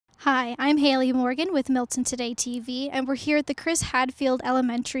Hi, I'm Haley Morgan with Milton Today TV, and we're here at the Chris Hadfield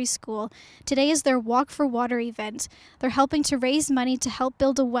Elementary School. Today is their Walk for Water event. They're helping to raise money to help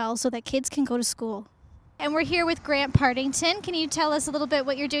build a well so that kids can go to school. And we're here with Grant Partington. Can you tell us a little bit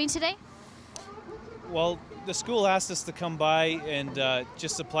what you're doing today? Well, the school asked us to come by and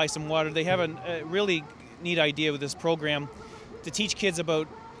just supply some water. They have a really neat idea with this program to teach kids about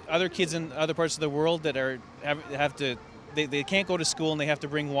other kids in other parts of the world that they can't go to school and they have to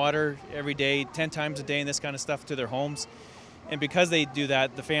bring water every day, 10 times a day and this kind of stuff to their homes. And because they do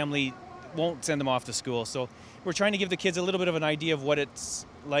that, the family won't send them off to school. So we're trying to give the kids a little bit of an idea of what it's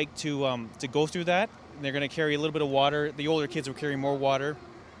like to go through that. And they're going to carry a little bit of water. The older kids will carry more water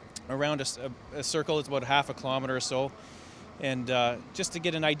around a circle. It's about half a kilometer or so. And just to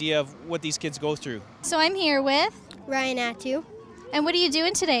get an idea of what these kids go through. So I'm here with Ryan Attu. And what are you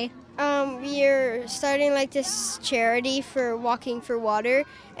doing today? We're starting like this charity for walking for water,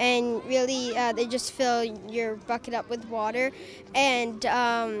 and really they just fill your bucket up with water, and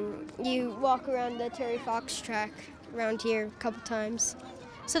you walk around the Terry Fox track around here a couple times.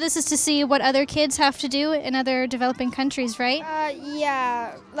 So this is to see what other kids have to do in other developing countries, right?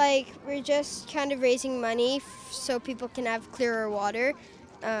 Yeah, like we're just kind of raising money so people can have clearer water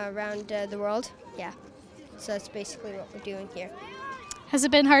around the world. Yeah, so that's basically what we're doing here. Has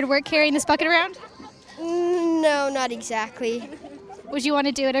it been hard work carrying this bucket around? No, not exactly. Would you want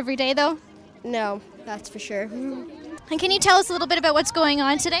to do it every day, though? No, that's for sure. And can you tell us a little bit about what's going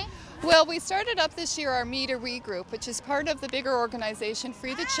on today? Well, we started up this year our Me to We group, which is part of the bigger organization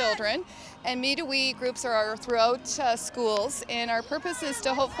Free the Children. And Me to We groups are throughout schools, and our purpose is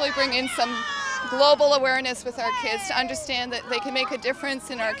to hopefully bring in some global awareness with our kids to understand that they can make a difference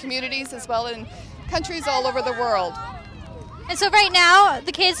in our communities as well in countries all over the world. And so right now,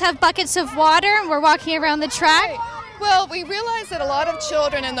 the kids have buckets of water, and we're walking around the track. Well, we realize that a lot of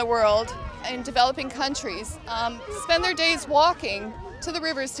children in the world, in developing countries, spend their days walking to the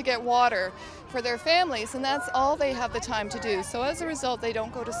rivers to get water for their families, and that's all they have the time to do. So as a result, they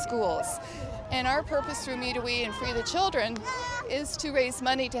don't go to schools. And our purpose through Me to We and Free the Children is to raise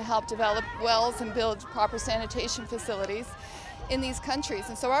money to help develop wells and build proper sanitation facilities in these countries.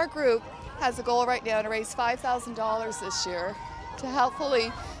 And so our group has a goal right now to raise $5,000 this year to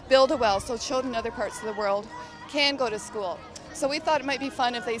helpfully build a well so children in other parts of the world can go to school. So we thought it might be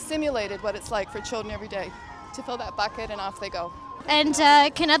fun if they simulated what it's like for children every day to fill that bucket and off they go. And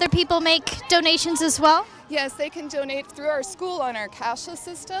can other people make donations as well? Yes, they can donate through our school on our cashless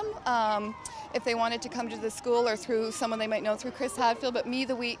system if they wanted to come to the school, or through someone they might know through Chris Hadfield. But Me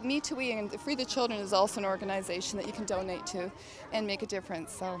to We and Free the Children is also an organization that you can donate to and make a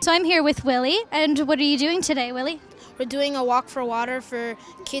difference. So I'm here with Willie, and what are you doing today, Willie? We're doing a walk for water for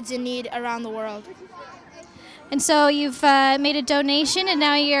kids in need around the world. And so you've made a donation, and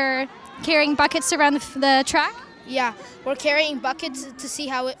now you're carrying buckets around the track? Yeah, we're carrying buckets to see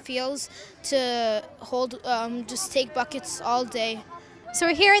how it feels to hold, just take buckets all day. So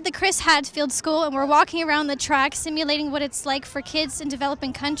we're here at the Chris Hadfield School, and we're walking around the track simulating what it's like for kids in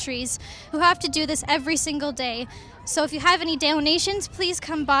developing countries who have to do this every single day. So if you have any donations, please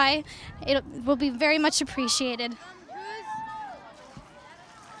come by. It will be very much appreciated.